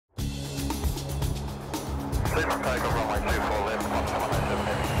Our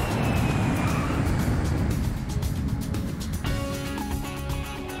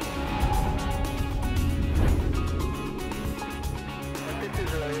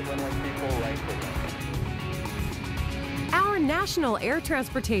national air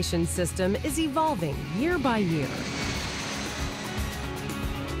transportation system is evolving year by year.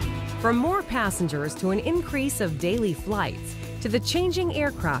 From more passengers to an increase of daily flights to the changing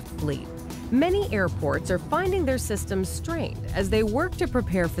aircraft fleet, many airports are finding their systems strained as they work to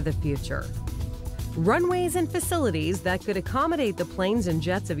prepare for the future. Runways and facilities that could accommodate the planes and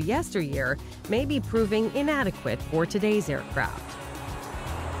jets of yesteryear may be proving inadequate for today's aircraft.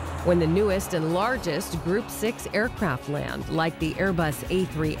 When the newest and largest Group 6 aircraft land, like the Airbus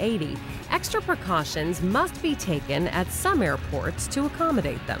A380, extra precautions must be taken at some airports to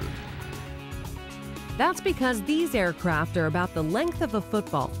accommodate them. That's because these aircraft are about the length of a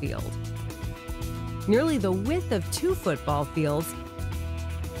football field, nearly the width of 2 football fields,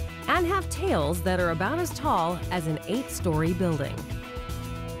 and have tails that are about as tall as an 8-story building.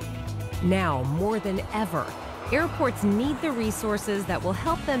 Now, more than ever, airports need the resources that will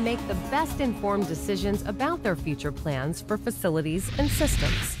help them make the best informed decisions about their future plans for facilities and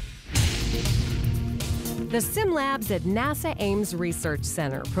systems. The Sim Labs at NASA Ames Research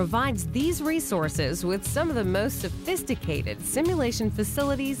Center provides these resources with some of the most sophisticated simulation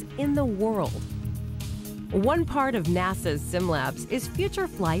facilities in the world. One part of NASA's Sim Labs is Future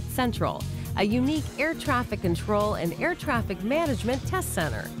Flight Central, a unique air traffic control and air traffic management test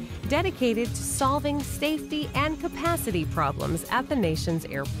center dedicated to solving safety and capacity problems at the nation's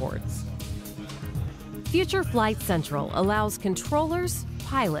airports. Future Flight Central allows controllers,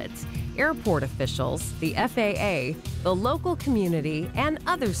 pilots, airport officials, the FAA, the local community, and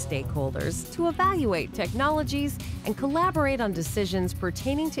other stakeholders to evaluate technologies and collaborate on decisions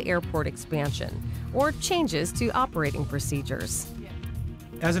pertaining to airport expansion or changes to operating procedures.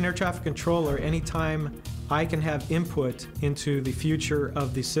 As an air traffic controller, anytime I can have input into the future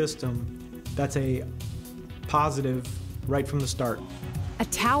of the system, that's a positive right from the start. A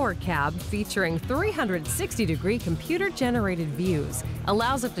tower cab featuring 360-degree computer-generated views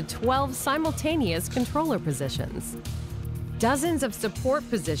allows up to 12 simultaneous controller positions. Dozens of support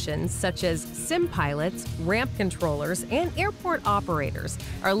positions, such as sim pilots, ramp controllers, and airport operators,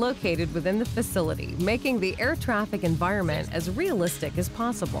 are located within the facility, making the air traffic environment as realistic as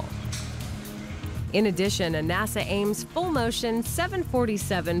possible. In addition, a NASA Ames full-motion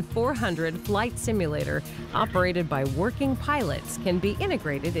 747-400 flight simulator operated by working pilots can be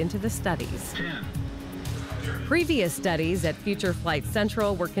integrated into the studies. Previous studies at Future Flight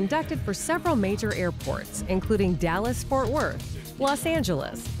Central were conducted for several major airports, including Dallas-Fort Worth, Los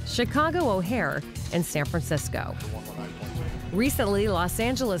Angeles, Chicago O'Hare, and San Francisco. Recently, Los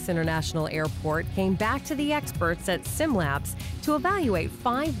Angeles International Airport came back to the experts at Sim Labs to evaluate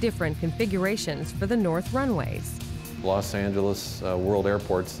 5 different configurations for the north runways. Los Angeles World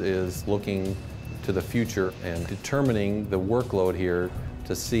Airports is looking to the future and determining the workload here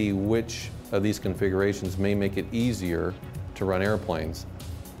to see which of these configurations may make it easier to run airplanes.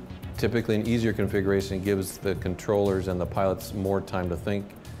 Typically, an easier configuration gives the controllers and the pilots more time to think,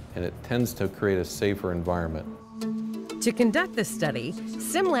 and it tends to create a safer environment. To conduct the study,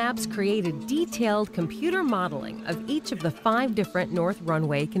 Sim Labs created detailed computer modeling of each of the 5 different north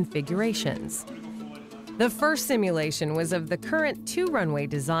runway configurations. The first simulation was of the current 2-runway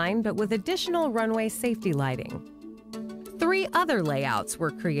design, but with additional runway safety lighting. 3 other layouts were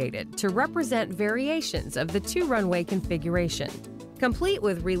created to represent variations of the 2-runway configuration, complete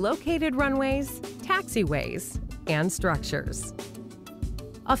with relocated runways, taxiways, and structures.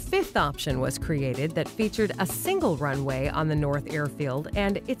 A 5th option was created that featured a single runway on the North Airfield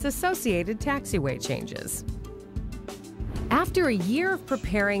and its associated taxiway changes. After a year of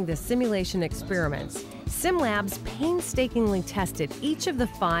preparing the simulation experiments, Sim Labs painstakingly tested each of the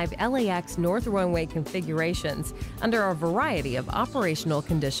 5 LAX North Runway configurations under a variety of operational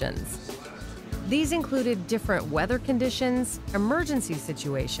conditions. These included different weather conditions, emergency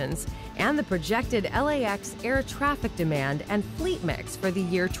situations, and the projected LAX air traffic demand and fleet mix for the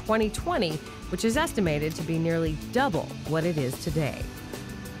year 2020, which is estimated to be nearly double what it is today.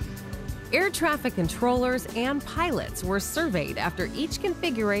 Air traffic controllers and pilots were surveyed after each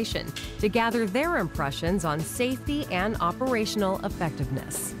configuration to gather their impressions on safety and operational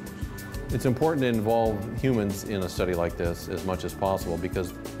effectiveness. It's important to involve humans in a study like this as much as possible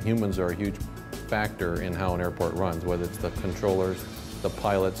because humans are a huge factor in how an airport runs, whether it's the controllers, the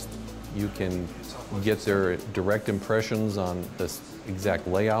pilots. You can get their direct impressions on this exact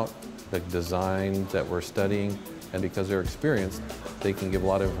layout, the design that we're studying, and because they're experienced, they can give a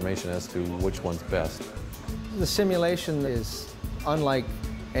lot of information as to which one's best. The simulation is unlike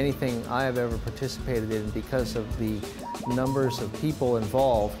anything I have ever participated in because of the numbers of people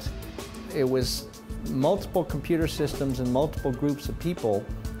involved. It was multiple computer systems and multiple groups of people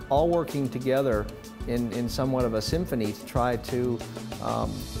all working together in somewhat of a symphony to try to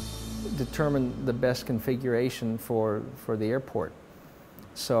determine the best configuration for the airport.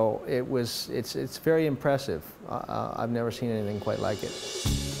 So it's very impressive. I've never seen anything quite like it.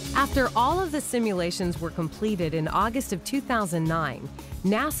 After all of the simulations were completed in August of 2009,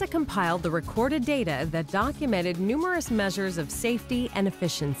 NASA compiled the recorded data that documented numerous measures of safety and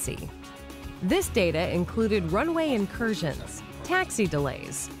efficiency. This data included runway incursions, taxi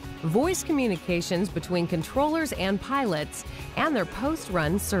delays, voice communications between controllers and pilots, and their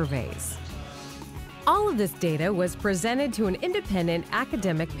post-run surveys. All of this data was presented to an independent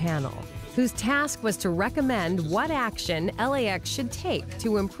academic panel, whose task was to recommend what action LAX should take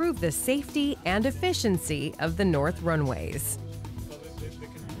to improve the safety and efficiency of the North runways.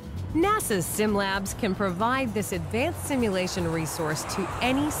 NASA's SimLabs can provide this advanced simulation resource to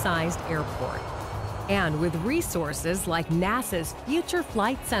any sized airport. And with resources like NASA's Future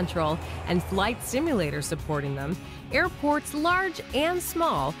Flight Central and Flight Simulator supporting them, airports large and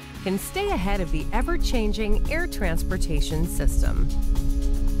small can stay ahead of the ever-changing air transportation system.